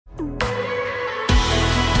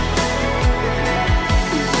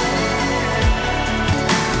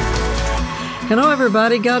Hello,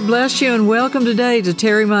 everybody. God bless you, and welcome today to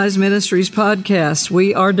Terry Mize Ministries podcast.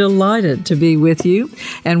 We are delighted to be with you,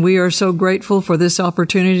 and we are so grateful for this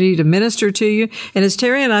opportunity to minister to you. And as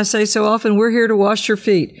Terry and I say so often, we're here to wash your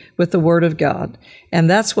feet with the Word of God. And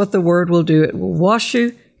that's what the Word will do. It will wash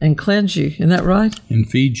you and cleanse you. Isn't that right? And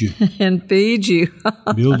feed you. And feed you.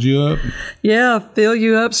 Build you up. Yeah, fill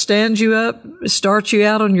you up, stand you up, start you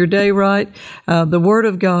out on your day right. The Word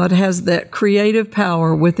of God has that creative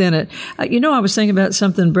power within it. I was thinking about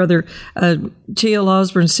something Brother T.L.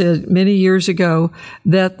 Osborne said many years ago,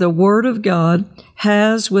 that the Word of God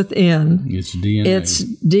has within its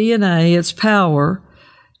DNA, its power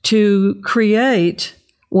to create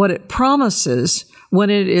what it promises when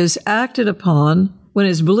it is acted upon, when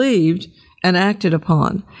it's believed and acted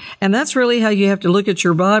upon. And that's really how you have to look at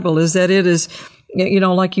your Bible, is that it is,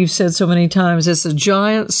 like you've said so many times, it's a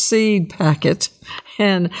giant seed packet.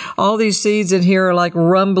 And all these seeds in here are like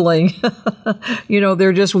rumbling.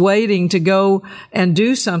 They're just waiting to go and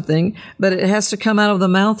do something, but it has to come out of the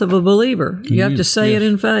mouth of a believer. You have to say it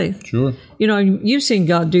in faith. Sure. You've seen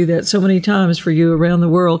God do that so many times for you around the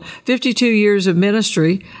world. 52 years of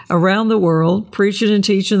ministry around the world, preaching and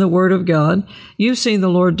teaching the Word of God. You've seen the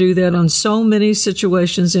Lord do that on so many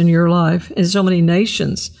situations in your life, in so many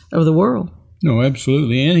nations of the world. No,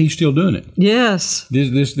 absolutely, and He's still doing it. Yes.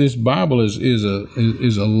 This Bible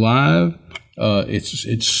is alive.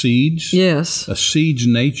 It's seeds. Yes. A seed's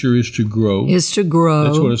nature is to grow. Is to grow.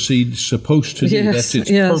 That's what a seed's supposed to do. Yes. That's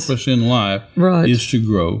its purpose in life. Right. Is to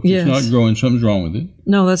grow. If yes. it's not growing, something's wrong with it.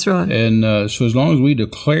 No, that's right. And so as long as we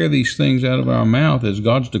declare these things out of our mouth, as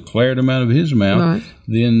God's declared them out of His mouth, right.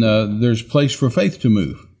 then there's place for faith to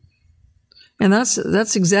move. And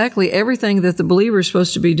that's exactly everything that the believer is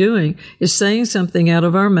supposed to be doing, is saying something out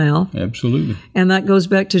of our mouth. Absolutely. And that goes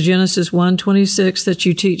back to Genesis 1:26 that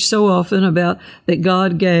you teach so often about, that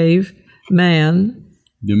God gave mankind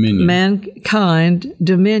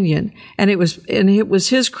dominion. And it was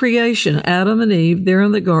His creation, Adam and Eve, there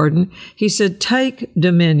in the garden. He said, take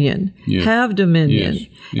dominion, have dominion,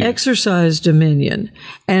 exercise dominion,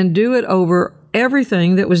 and do it over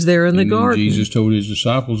everything that was there in the garden. Jesus told His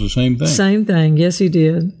disciples the same thing. Same thing. Yes, He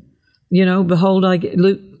did. Behold,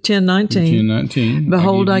 Luke 10:19.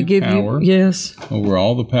 Behold, I give power you, yes, over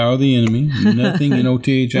all the power of the enemy. Nothing,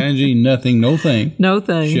 Nothing, no thing. No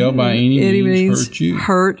thing. Shall by any means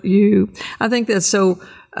hurt you. I think that's so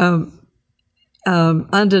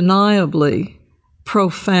undeniably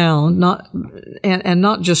profound, not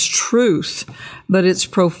just truth, but it's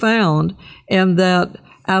profound, and that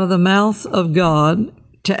out of the mouth of God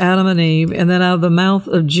to Adam and Eve, and then out of the mouth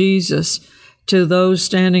of Jesus to those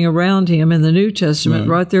standing around Him in the New Testament,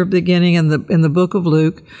 right there at the beginning in the book of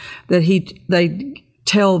Luke, that they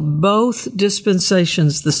tell both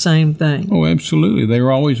dispensations the same thing. Oh, absolutely. They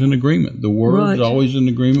were always in agreement. The Word's always in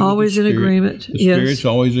agreement always with the in Spirit. Agreement. The Spirit's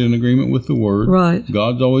always in agreement with the Word. Right.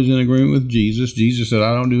 God's always in agreement with Jesus. Jesus said,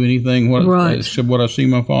 I don't do anything except what I see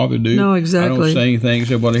my Father do. No, exactly. I don't say anything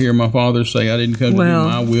except what I hear my Father say. I didn't come to do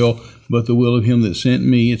my will, but the will of Him that sent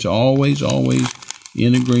me. It's always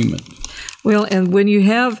in agreement. Well, and when you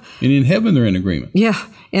have... And in heaven they're in agreement. Yeah,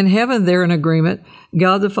 in heaven they're in agreement.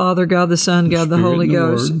 God the Father, God the Son, God the Holy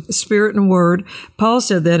Ghost, Spirit and Word. Paul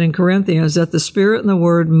said that in Corinthians, that the Spirit and the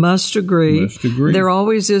Word must agree. There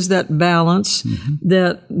always is that balance,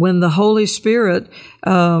 that when the Holy Spirit,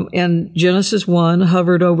 in Genesis 1,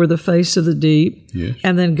 hovered over the face of the deep,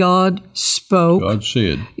 and then God spoke. God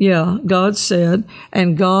said. Yeah, God said,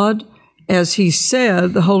 and God, as He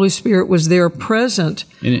said, the Holy Spirit was there present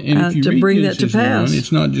to bring that to pass. 1,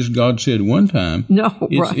 it's not just God said one time. No,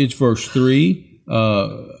 it's verse 3,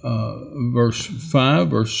 verse 5,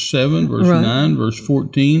 verse 7, verse 9, verse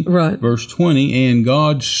 14, verse 20, and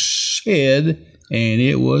God said, and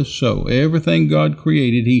it was so. Everything God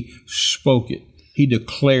created, He spoke it. He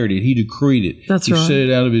declared it. He decreed it. He said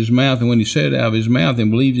it out of His mouth, and when He said it out of His mouth and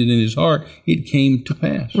believed it in His heart, it came to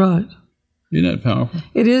pass. Right. Isn't that powerful?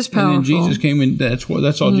 It is powerful. And then Jesus came, and that's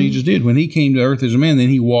all Jesus did. When He came to earth as a man, then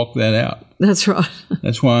He walked that out. That's right.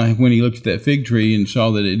 That's why when He looked at that fig tree and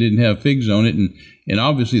saw that it didn't have figs on it, and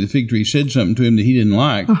obviously the fig tree said something to Him that He didn't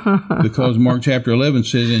like, because Mark chapter 11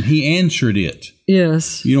 says, and He answered it.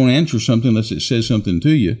 Yes. You don't answer something unless it says something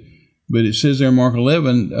to you. But it says there in Mark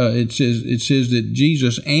 11, it says that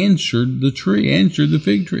Jesus answered the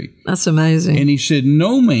fig tree. That's amazing. And He said,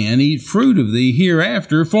 no man eat fruit of thee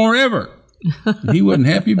hereafter forever. He wasn't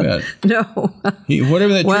happy about it. No.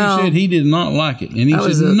 Whatever that tree said, He did not like it. And He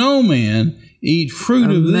said, no man eat fruit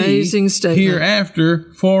Amazing of thee statement.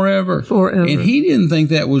 hereafter forever. Forever. And he didn't think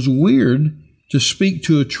that was weird to speak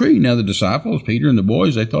to a tree. Now, the disciples, Peter and the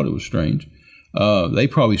boys, they thought it was strange. They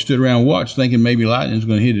probably stood around and watched, thinking maybe lightning's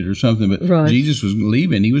going to hit it or something. But right. Jesus was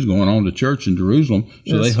leaving. He was going on to church in Jerusalem,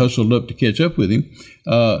 so they hustled up to catch up with him.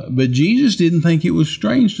 But Jesus didn't think it was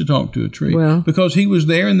strange to talk to a tree because he was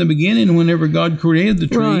there in the beginning whenever God created the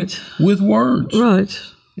tree with words. Right.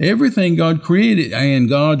 Everything God created, and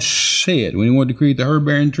God said, when he wanted to create the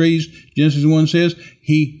herb-bearing trees, Genesis 1 says,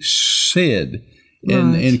 he said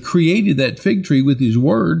and created that fig tree with his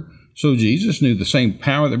word. So Jesus knew the same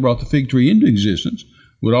power that brought the fig tree into existence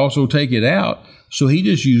would also take it out. So he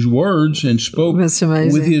just used words and spoke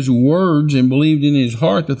with his words and believed in his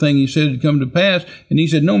heart the thing he said had come to pass. And he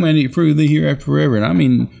said, no man eat fruit of thee hereafter forever. And I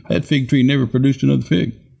mean, that fig tree never produced another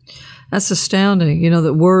fig. That's astounding,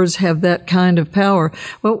 that words have that kind of power.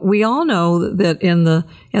 Well, we all know that in the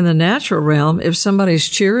natural realm, if somebody's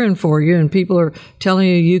cheering for you and people are telling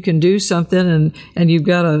you can do something and you've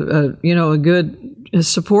got a good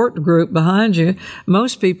support group behind you,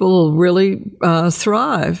 most people will really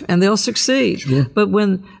thrive and they'll succeed. Sure. But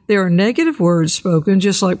when there are negative words spoken,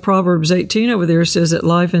 just like Proverbs 18 over there says that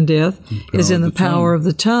life and death is in the power of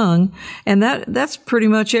the tongue, and that's pretty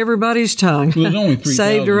much everybody's tongue, well, there's only 3,000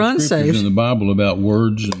 saved or unsaved, in the Bible about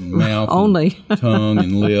words and mouth, only and tongue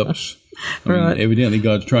and lips. I mean, evidently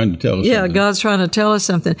God's trying to tell us something. God's trying to tell us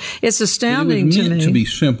something. It's astounding to me. It was meant to be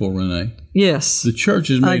simple, Renee. Yes. The church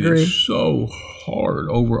has made it so hard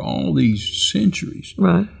over all these centuries.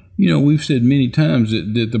 Right. We've said many times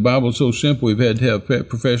that the Bible is so simple we've had to have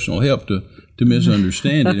professional help to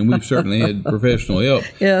misunderstand it, and we've certainly had professional help.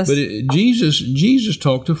 Yes. But Jesus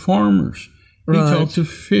talked to farmers. He talked to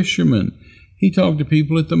fishermen. He talked to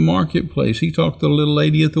people at the marketplace. He talked to the little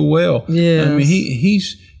lady at the well. Yes. I mean,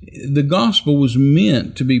 the gospel was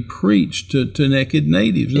meant to be preached to naked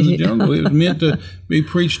natives in the jungle. It was meant to be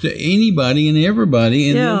preached to anybody and everybody,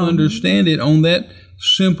 and they'll understand it on that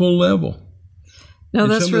simple level. No,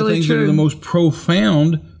 and that's some of the really things true. that are the most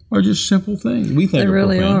profound are just simple things. We think they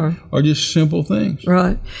really are just simple things.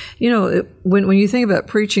 Right. When you think about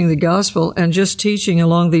preaching the gospel and just teaching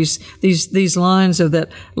along these lines of that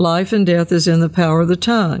life and death is in the power of the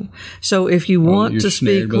tongue. So if you want to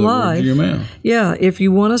speak life, if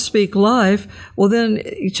you want to speak life, well then,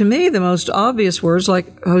 to me, the most obvious words,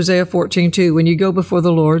 like Hosea 14:2, when you go before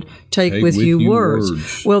the Lord, take with you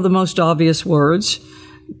words. Well, the most obvious words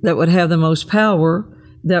that would have the most power,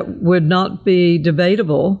 that would not be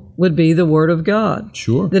debatable, would be the Word of God.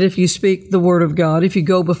 Sure. That if you speak the Word of God, if you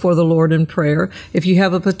go before the Lord in prayer, if you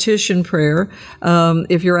have a petition prayer,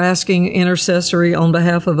 if you're asking intercessory on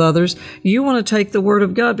behalf of others, you want to take the Word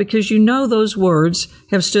of God because those words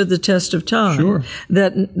have stood the test of time. Sure.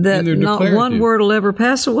 That not one word will ever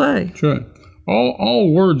pass away. Sure.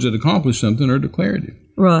 All words that accomplish something are declarative.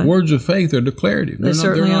 Right. Words of faith are declarative. They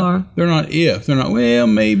certainly are. They're not if. They're not, well,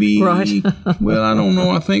 maybe. Right. Well, I don't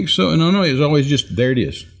know. I think so. No. It's always just, there it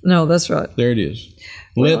is. No, that's right. There it is.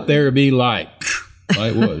 Let there be light.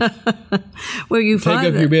 Light was. Well, you Take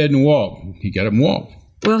up your bed and walk. He got up and walked.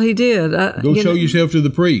 Well, he did. Go show yourself to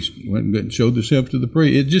the priest. Went and showed himself to the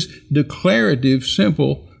priest. It's just declarative,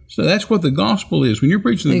 simple. So that's what the gospel is. When you're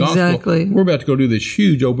preaching the gospel, we're about to go do this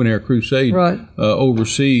huge open-air crusade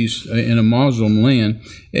overseas in a Muslim land.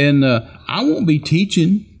 And I won't be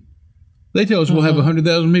teaching. They tell us we'll have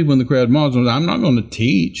 100,000 people in the crowd, Muslims. I'm not going to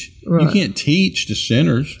teach. You can't teach to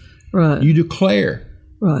sinners. Right. You declare.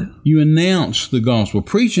 Right. You announce the gospel.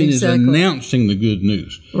 Preaching is announcing the good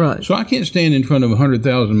news. Right. So I can't stand in front of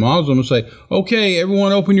 100,000 Muslims and say, okay,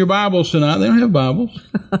 everyone open your Bibles tonight. They don't have Bibles.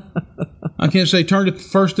 I can't say turn to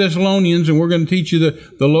 1 Thessalonians and we're going to teach you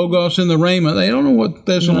the Logos and the Rhema. They don't know what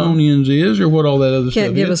Thessalonians is or what all that other stuff is.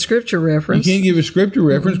 Can't give a scripture reference. You can't give a scripture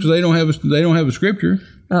reference because they don't have a scripture.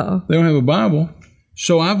 Uh-oh. They don't have a Bible.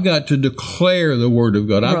 So I've got to declare the Word of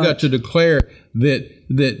God. I've got to declare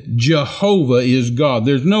that Jehovah is God.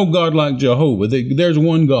 There's no God like Jehovah. There's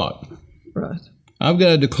one God. Right. I've got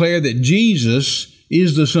to declare that Jesus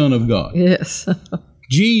is the Son of God. Yes.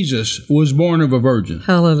 Jesus was born of a virgin.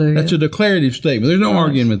 Hallelujah. That's a declarative statement. There's no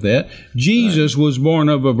arguing with that. Jesus was born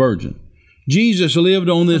of a virgin. Jesus lived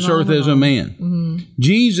on this earth as a man. Mm-hmm.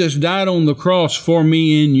 Jesus died on the cross for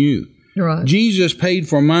me and you. Right. Jesus paid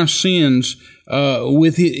for my sins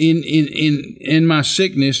in my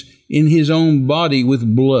sickness in his own body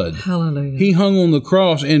with blood. Hallelujah. He hung on the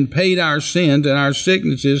cross and paid our sins and our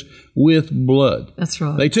sicknesses with blood. That's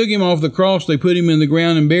right. They took him off the cross, they put him in the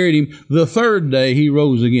ground and buried him. The third day he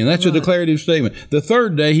rose again. That's a declarative statement. The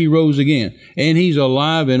third day he rose again. And he's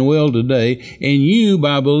alive and well today. And you,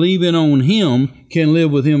 by believing on him, can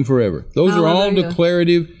live with him forever. Those are all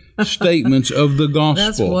declarative statements of the gospel.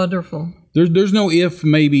 That's wonderful. There's no if,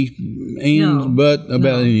 maybe, and, but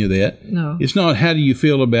about any of that. No. It's not how do you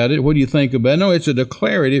feel about it, what do you think about it. No, it's a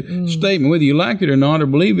declarative statement. Whether you like it or not or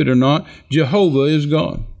believe it or not, Jehovah is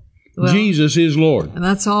God. Well, Jesus is Lord. And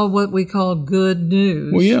that's all what we call good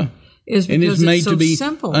news. Well, yeah. Is because and it's made so to be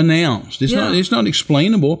simple. Announced. It's not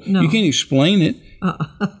explainable. No. You can't explain it. I'm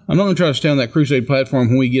not going to try to stay on that crusade platform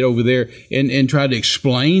when we get over there and try to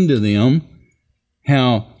explain to them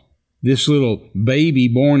how this little baby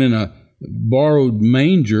born in a borrowed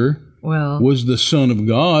manger was the Son of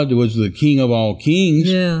God, was the King of all kings.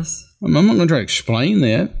 Yes. I'm not going to try to explain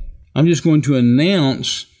that. I'm just going to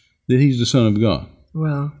announce that he's the Son of God.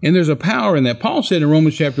 Well, and there's a power in that. Paul said in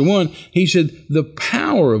Romans chapter 1, he said the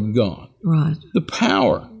power of God. Right. The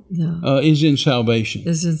power is in salvation.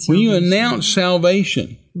 When you announce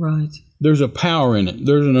salvation, there's a power in it.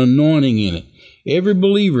 There's an anointing in it. Every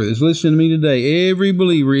believer that's listening to me today, every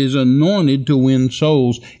believer is anointed to win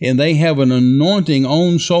souls, and they have an anointing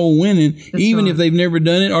on soul winning, even if they've never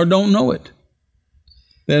done it or don't know it.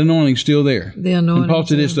 That anointing's still there. The anointing. And Paul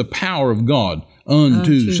said it's the power of God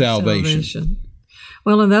unto salvation.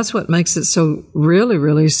 Well, and that's what makes it so really,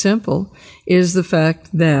 really simple, is the fact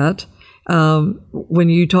that when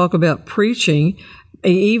you talk about preaching,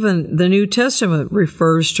 even the New Testament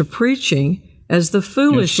refers to preaching as the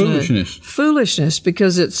foolishness,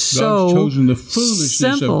 because it's God's chosen the foolishness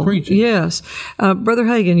simple. Of preaching. Yes. Brother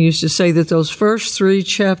Hagin used to say that those first 3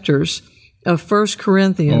 chapters of 1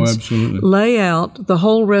 Corinthians lay out the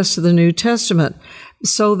whole rest of the New Testament,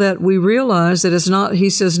 so that we realize that it's not, he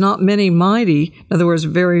says, not many mighty, in other words,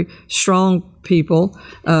 very strong people,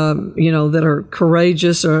 that are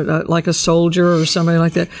courageous or like a soldier or somebody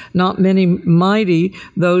like that. Not many mighty,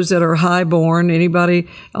 those that are highborn, anybody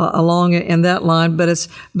along in that line. But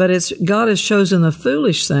it's God has chosen the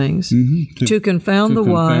foolish things to confound the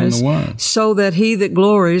wise, so that he that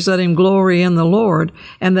glories, let him glory in the Lord,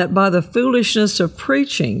 and that by the foolishness of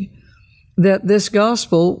preaching, that this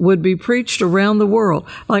gospel would be preached around the world.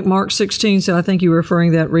 Like Mark 16 said, I think you were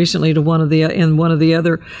referring that recently to in one of the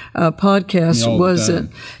other podcasts, was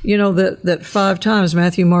that 5 times,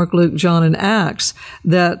 Matthew, Mark, Luke, John, and Acts,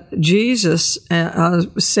 that Jesus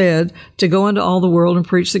said to go into all the world and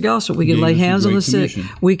preach the gospel. We could lay hands on the sick.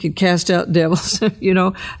 We could cast out devils,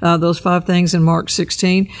 those 5 things in Mark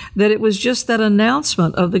 16, that it was just that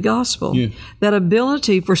announcement of the gospel, that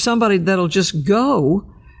ability for somebody that'll just go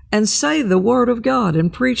and say the Word of God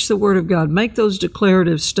and preach the Word of God, make those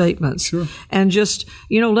declarative statements, and just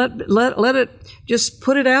let it, just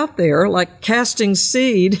put it out there like casting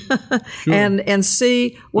seed, and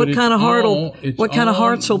see what kind of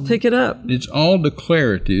hearts will pick it up. It's all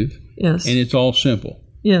declarative, and it's all simple.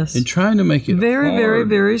 Yes, and trying to make it very, hard very,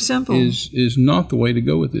 very simple is not the way to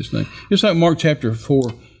go with this thing. Just like Mark chapter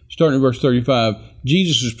 4, starting at verse 35,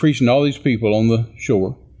 Jesus is preaching to all these people on the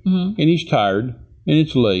shore, and he's tired. And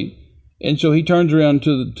it's late. And so he turns around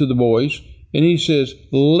to the boys and he says,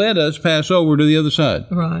 let us pass over to the other side.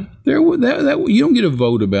 Right. You don't get a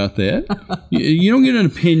vote about that. You don't get an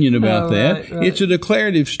opinion about that. Right. It's a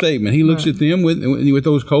declarative statement. He looks at them with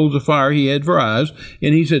those coals of fire he had for eyes,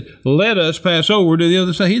 and he said, let us pass over to the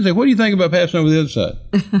other side. He'd say, what do you think about passing over to the other side?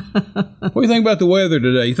 What do you think about the weather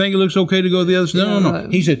today? You think it looks okay to go to the other side? No.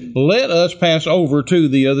 Right. He said, let us pass over to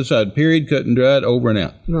the other side. Period, cut and dried, over and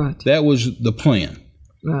out. Right. That was the plan.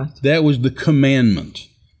 Right. That was the commandment.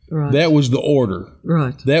 Right. That was the order.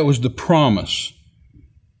 Right. That was the promise.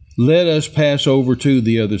 Let us pass over to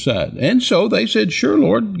the other side. And so they said, sure,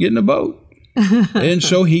 Lord, get in the boat. And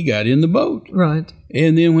so he got in the boat. Right.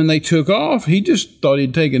 And then when they took off, he just thought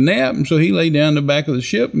he'd take a nap. And so he lay down the back of the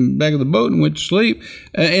ship and back of the boat and went to sleep.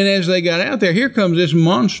 And as they got out there, here comes this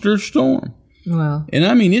monster storm. Wow. And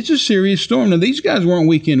I mean, it's a serious storm. Now, these guys weren't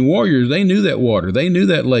weekend warriors. They knew that water. They knew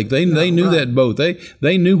that lake. They knew that boat.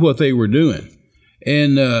 They knew what they were doing.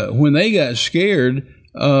 And when they got scared,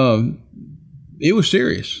 it was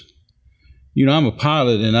serious. I'm a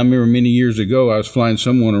pilot, and I remember many years ago I was flying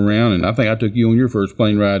someone around, and I think I took you on your first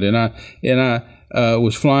plane ride, and I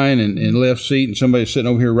was flying in left seat, and somebody was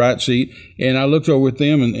sitting over here right seat, and I looked over at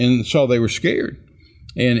them and saw they were scared.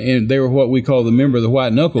 And they were what we call the member of the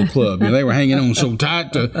White Knuckle Club. They were hanging on so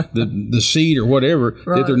tight to the seat or whatever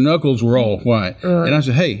that their knuckles were all white. Right. And I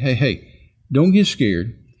said, hey, don't get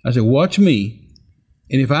scared. I said, watch me.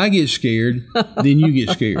 And if I get scared, then you get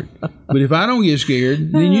scared. But if I don't get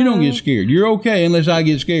scared, then you don't get scared. You're okay unless I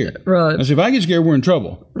get scared. Right. I said, if I get scared, we're in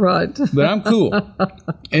trouble. Right. But I'm cool.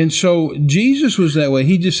 And so Jesus was that way.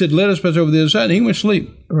 He just said, let us pass over the other side. And he went to sleep.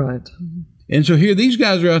 Right. And so here these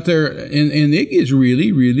guys are out there, and it gets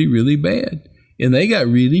really, really, really bad. And they got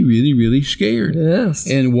really, really, really scared. Yes.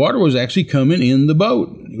 And water was actually coming in the boat.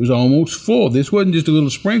 It was almost full. This wasn't just a little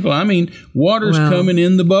sprinkle. I mean, water's coming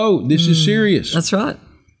in the boat. This is serious. That's right.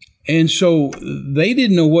 And so they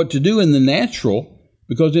didn't know what to do in the natural,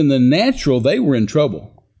 because in the natural, they were in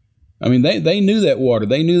trouble. I mean, they knew that water.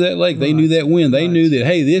 They knew that lake. They knew that wind. They knew that,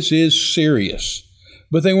 hey, this is serious.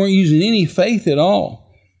 But they weren't using any faith at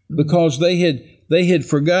all, because they had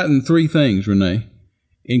forgotten three things, Renee.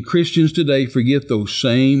 And Christians today forget those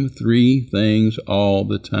same three things all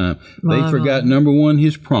the time. They forgot, number one,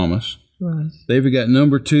 his promise. Right. They forgot,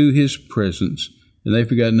 number two, his presence. And they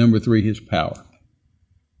forgot, number three, his power.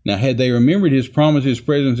 Now, had they remembered his promise, his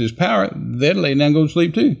presence, his power, they'd lay down and go to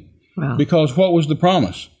sleep too. Wow. Because what was the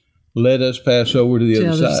promise? Let us pass over to the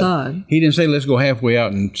other side. He didn't say, let's go halfway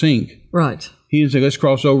out and sink. Right. He didn't say, let's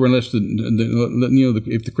cross over unless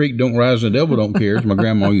if the creek don't rise, the devil don't care, as my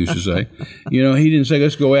grandma used to say. He didn't say,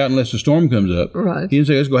 let's go out unless the storm comes up. Right. He didn't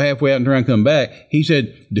say, let's go halfway out and try and come back. He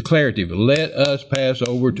said, declarative, let us pass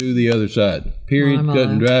over to the other side. Period, cut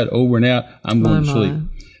and dried, over and out, I'm going to sleep.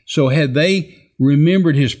 So had they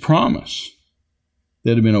remembered his promise,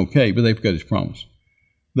 that'd have been okay, but they forgot his promise.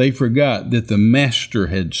 They forgot that the Master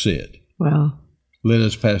had said, wow, let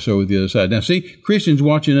us pass over the other side. Now, see, Christians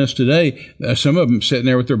watching us today, some of them sitting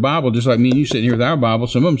there with their Bible, just like me and you sitting here with our Bible,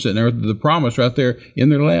 some of them sitting there with the promise right there in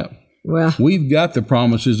their lap. Well, we've got the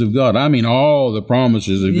promises of God. I mean, all the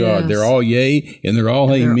promises of God. They're all yea and they're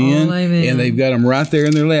all amen, and they've got them right there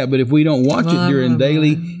in their lap. But if we don't watch it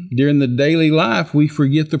during the daily life, we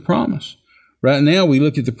forget the promise. Right now, we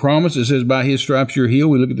look at the promise that says, by his stripes you're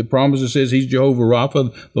healed. We look at the promise that says he's Jehovah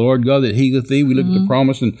Rapha, the Lord God that healeth thee. We look at the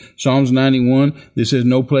promise in Psalms 91 that says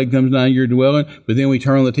no plague comes nigh your dwelling. But then we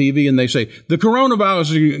turn on the TV and they say, the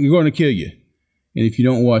coronavirus is going to kill you. And if you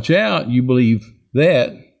don't watch out, you believe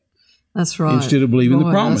that. That's right. Instead of believing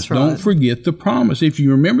the promise. Right. Don't forget the promise. If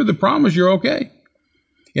you remember the promise, you're okay.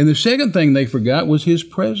 And the second thing they forgot was his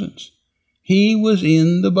presence. He was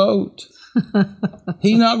in the boat.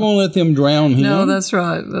 He's not going to let them drown him. No, that's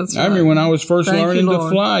right. I remember when I was first learning to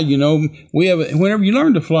fly. We have whenever you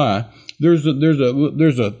learn to fly, there's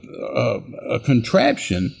a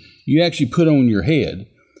contraption you actually put on your head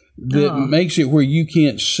that makes it where you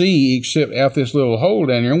can't see except out this little hole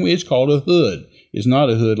down here. It's called a hood. It's not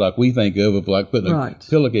a hood like we think of like putting a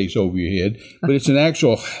pillowcase over your head, but it's an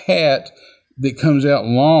actual hat that comes out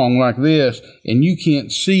long like this, and you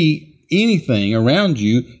can't see anything around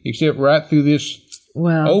you except right through this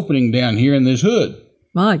opening down here in this hood.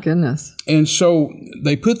 My goodness. And so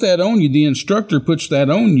they put that on you. The instructor puts that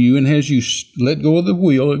on you and has you let go of the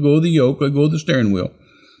wheel, let go of the yoke, let go of the steering wheel,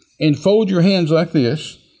 and fold your hands like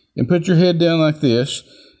this and put your head down like this.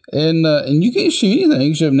 And you can't see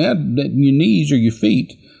anything except now your knees or your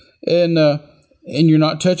feet. And you're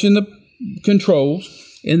not touching the controls.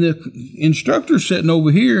 And the instructor's sitting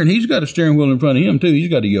over here, and he's got a steering wheel in front of him, too.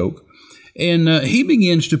 He's got a yoke. And he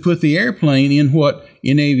begins to put the airplane in what,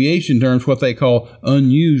 in aviation terms, what they call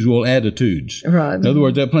unusual attitudes. Right. In other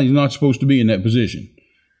words, that plane's not supposed to be in that position.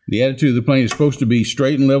 The attitude of the plane is supposed to be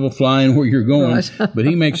straight and level flying where you're going, but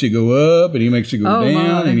he makes it go up, and he makes it go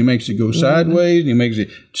down, and he makes it go sideways, and he makes it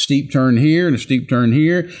steep turn here and a steep turn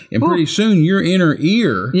here, and pretty soon your inner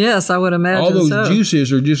ear, yes, I would imagine all those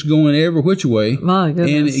juices are just going every which way. My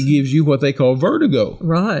goodness. And it gives you what they call vertigo.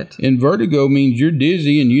 Right. And vertigo means you're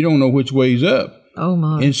dizzy and you don't know which way's up. Oh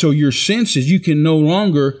my. And so your senses, you can no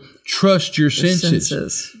longer trust your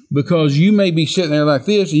senses. Because you may be sitting there like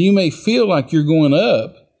this, and you may feel like you're going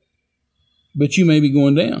up, but you may be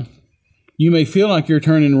going down. You may feel like you're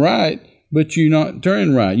turning right, but you're not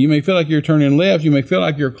turning right. You may feel like you're turning left. You may feel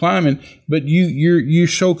like you're climbing, but you're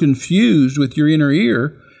so confused with your inner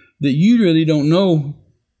ear that you really don't know.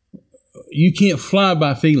 You can't fly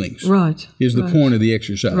by feelings. Right. Is the point of the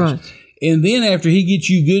exercise. Right. And then after he gets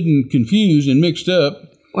you good and confused and mixed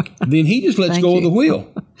up, then he just lets go of the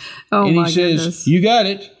wheel. And he says, you got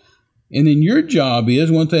it. And then your job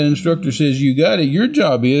is, once that instructor says you got it, your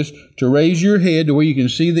job is to raise your head to where you can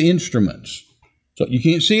see the instruments. So you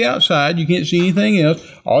can't see outside. You can't see anything else.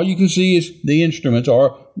 All you can see is the instruments,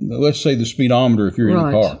 or let's say the speedometer if you're in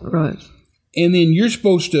a car. Right. And then you're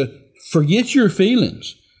supposed to forget your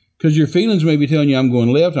feelings, because your feelings may be telling you, I'm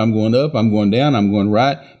going left, I'm going up, I'm going down, I'm going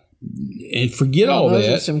right. And forget all those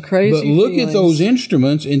that. Are some crazy but look feelings. at those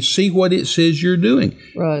instruments and see what it says you're doing.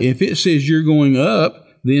 Right. If it says you're going up,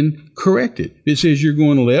 then correct it. If it says you're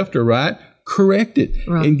going left or right, correct it.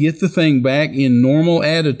 Right. And get the thing back in normal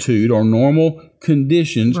attitude or normal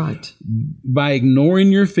conditions by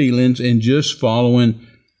ignoring your feelings and just following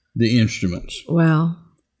the instruments. Wow.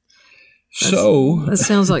 That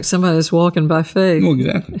sounds like somebody that's walking by faith. Oh,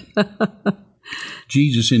 exactly.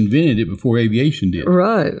 Jesus invented it before aviation did.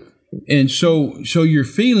 Right. And so your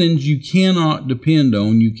feelings you cannot depend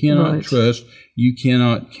on, you cannot trust, you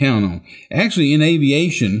cannot count on. Actually, in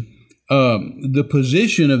aviation, the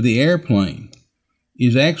position of the airplane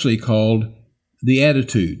is actually called the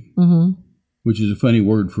attitude, which is a funny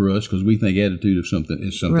word for us because we think attitude of something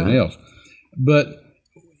is something else. But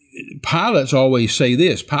pilots always say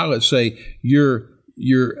this. Pilots say your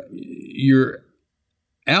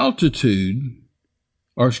altitude,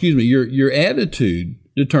 or excuse me, your attitude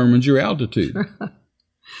determines your altitude.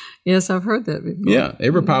 Yes, I've heard that before. Yeah,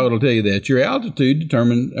 every pilot will tell you that. Your attitude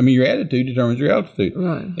determines your altitude.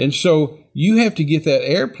 Right. And so you have to get that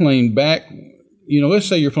airplane back. Let's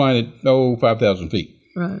say you're flying at 5,000 feet.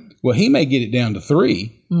 Right. Well, he may get it down to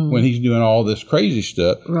 3 when he's doing all this crazy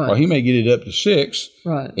stuff, or he may get it up to 6.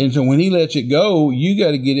 Right. And so when he lets it go, you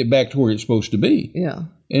got to get it back to where it's supposed to be. Yeah.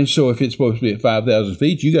 And so if it's supposed to be at 5,000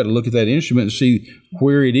 feet, you got to look at that instrument and see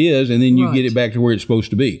where it is, and then you get it back to where it's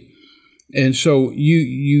supposed to be. And so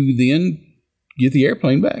you then get the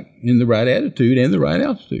airplane back in the right attitude and the right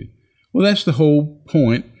altitude. Well, that's the whole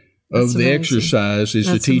point of the exercise is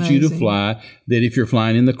to teach you to fly, that if you're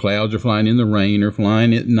flying in the clouds or flying in the rain or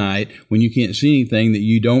flying at night when you can't see anything, that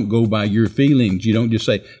you don't go by your feelings. You don't just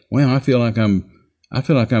say, well, I feel like I'm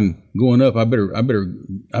going up. I better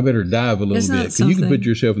dive a little bit, because you can put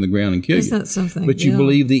yourself in the ground and kill you. Isn't that something? But you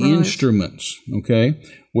believe the instruments. Okay.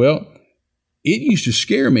 Well, it used to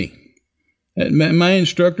scare me. My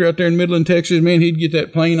instructor out there in Midland, Texas, man, he'd get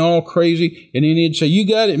that plane all crazy, and then he'd say, "You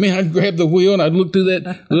got it, man." I'd grab the wheel and I'd look through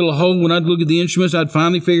that little hole. When I'd look at the instruments, I'd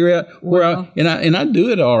finally figure out where I'd do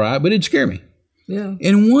it all right, but it'd scare me. Yeah.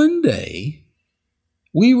 And one day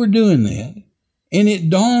we were doing that, and it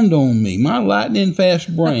dawned on me. My lightning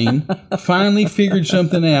fast brain finally figured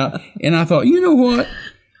something out, and I thought, you know what?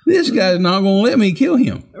 This guy's not going to let me kill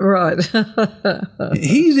him. Right.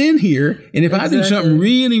 He's in here, and if I do something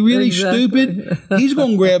really, really stupid, he's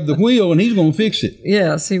going to grab the wheel and he's going to fix it.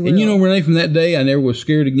 Yes, he will. And Renee, from that day, I never was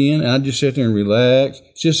scared again. And I just sat there and relaxed.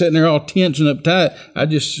 Just sitting there all tense and uptight. I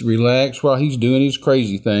just relaxed while he's doing his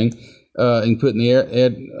crazy thing and putting the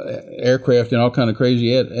aircraft in all kind of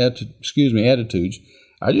crazy attitudes.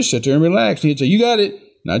 I just sit there and relax. And he'd say, "You got it."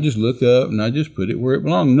 And I just look up and I just put it where it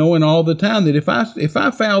belongs, knowing all the time that if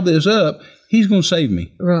I foul this up, he's going to save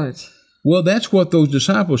me. Right. Well, that's what those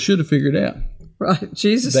disciples should have figured out. Right.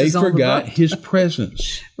 Jesus They is on the forgot right. his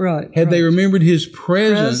presence. Right. Had they remembered his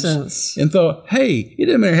presence and thought, hey, it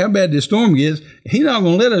doesn't matter how bad this storm gets, he's not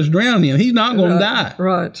going to let us drown him. He's not going to die.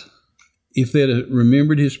 Right. If they'd have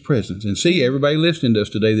remembered his presence. And see, everybody listening to us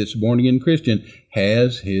today that's a born-again Christian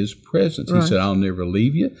has his presence. He said, I'll never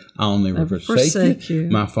leave you. I'll never forsake you.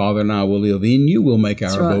 My Father and I will live in you. We'll make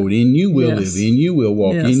our abode in you. We'll live in you. We'll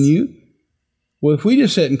walk in you. Well, if we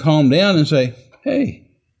just sit and calm down and say, hey,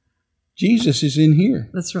 Jesus is in here.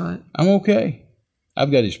 That's right. I'm okay.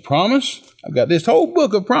 I've got his promise. I've got this whole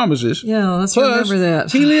book of promises. Yeah, let's remember that.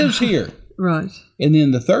 He lives here. Right. And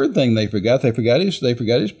then the third thing they forgot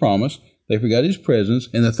his promise. They forgot his presence.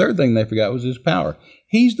 And the third thing they forgot was his power.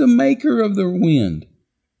 He's the maker of the wind.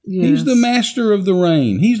 Yes. He's the master of the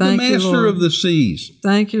rain. He's the master of the seas.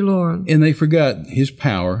 Thank you, Lord. And they forgot his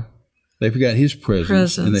power. They forgot his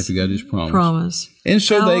presence. And they forgot his promise. And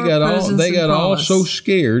so they got all so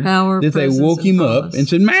scared that they woke him up and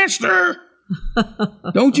said, Master,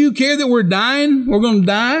 don't you care that we're dying? We're going to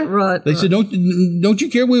die? Right. They said, don't you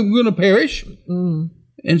care we're going to perish? Mm.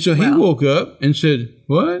 And so he woke up and said,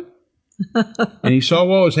 what? And he saw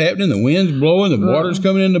what was happening. The wind's blowing. The water's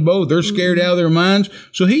coming in the boat. They're scared out of their minds.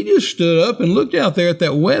 So he just stood up and looked out there at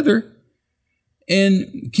that weather.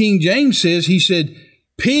 And King James says, he said,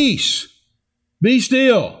 peace, be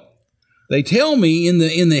still. They tell me in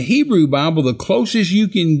the Hebrew Bible, the closest you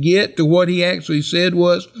can get to what he actually said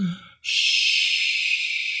was, shh.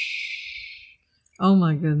 Oh,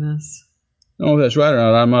 my goodness. Oh, that's right or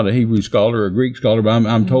not. I'm not a Hebrew scholar or a Greek scholar, but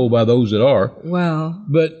I'm told by those that are. Wow.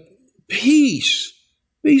 But peace,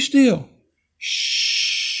 be still.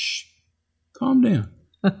 Shh. Calm down.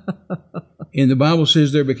 And the Bible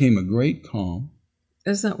says there became a great calm.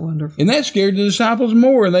 Isn't that wonderful? And that scared the disciples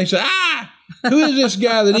more. And they said, Who is this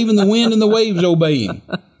guy that even the wind and the waves obey him?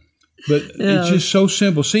 But it's just so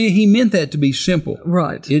simple. See, he meant that to be simple.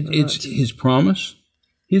 Right. It's his promise,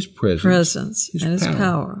 his presence, his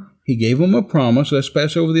power. He gave them a promise. Let's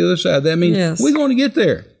pass over the other side. That means we're going to get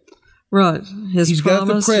there. Right. He's got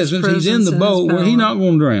the presence. He's in the boat where he's not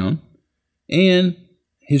going to drown. And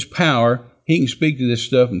his power, he can speak to this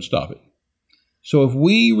stuff and stop it. So if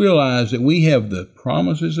we realize that we have the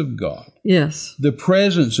promises of God, the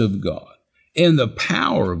presence of God, and the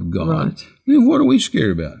power of God, then what are we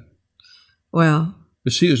scared about? Well,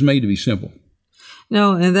 but see, it was made to be simple.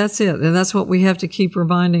 No, and that's it. And that's what we have to keep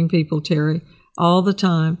reminding people, Terry, all the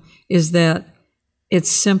time, is that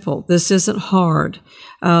it's simple. This isn't hard.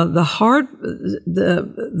 The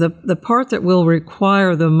part that will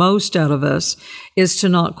require the most out of us is to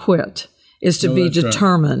not quit, is to be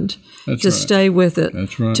determined, to stay with it,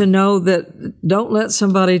 to know that don't let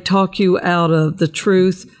somebody talk you out of the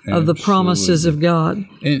truth of the promises of God.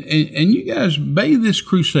 And you guys bathe this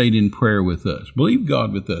crusade in prayer with us. Believe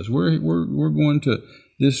God with us. We're going to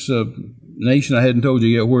this nation. I hadn't told you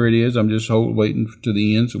yet where it is. I'm just waiting to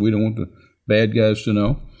the end, so we don't want the bad guys to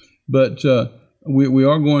know. But we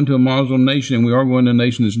are going to a Muslim nation, and we are going to a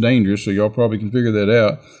nation that's dangerous, so y'all probably can figure that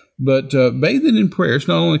out. But bathe it in prayer. It's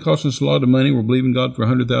not only costing us a lot of money. We're believing God for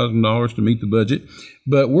 $100,000 to meet the budget,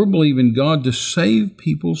 but we're believing God to save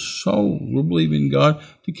people's souls. We're believing God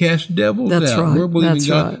to cast devils out. Right. We're believing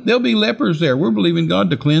God. There'll be lepers there. We're believing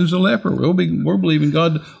God to cleanse the leper. We're believing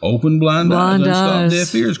God to open blind eyes and stop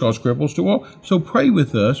deaf ears, cause cripples to walk. So pray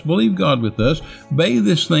with us. Believe God with us. Bathe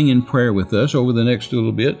this thing in prayer with us over the next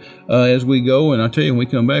little bit as we go. And I tell you, when we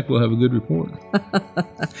come back, we'll have a good report.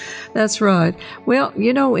 That's right. Well,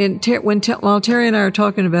 you know, while Terry and I are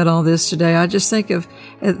talking about all this today, I just think of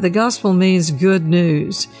the gospel means good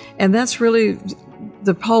news. And that's really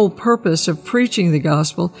the whole purpose of preaching the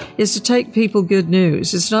gospel, is to take people good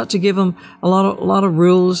news. It's not to give them a lot of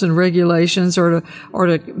rules and regulations, or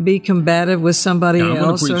to be combative with somebody else. I'm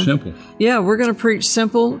going to preach simple. Yeah, we're going to preach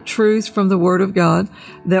simple truth from the Word of God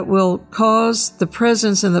that will cause the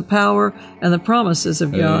presence and the power and the promises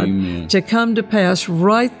of God to come to pass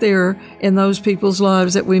right there in those people's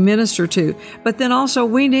lives that we minister to. But then also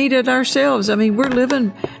we need it ourselves. I mean, we're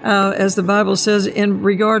living, as the Bible says, in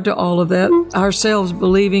regard to all of that, ourselves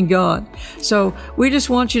believing God. So we just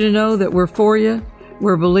want you to know that we're for you.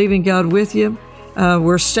 We're believing God with you.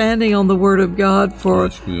 We're standing on the Word of God for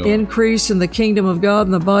increase in the kingdom of God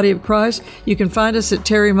and the body of Christ. You can find us at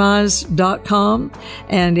terrymize.com,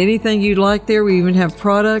 and anything you'd like there. We even have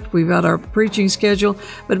product. We've got our preaching schedule.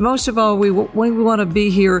 But most of all, we want to be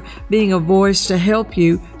here being a voice to help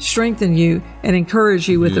you, strengthen you, and encourage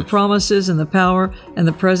you with the promises and the power and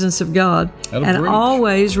the presence of God. And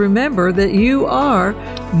always remember that you are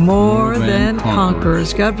more than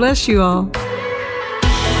conquerors. God bless you all.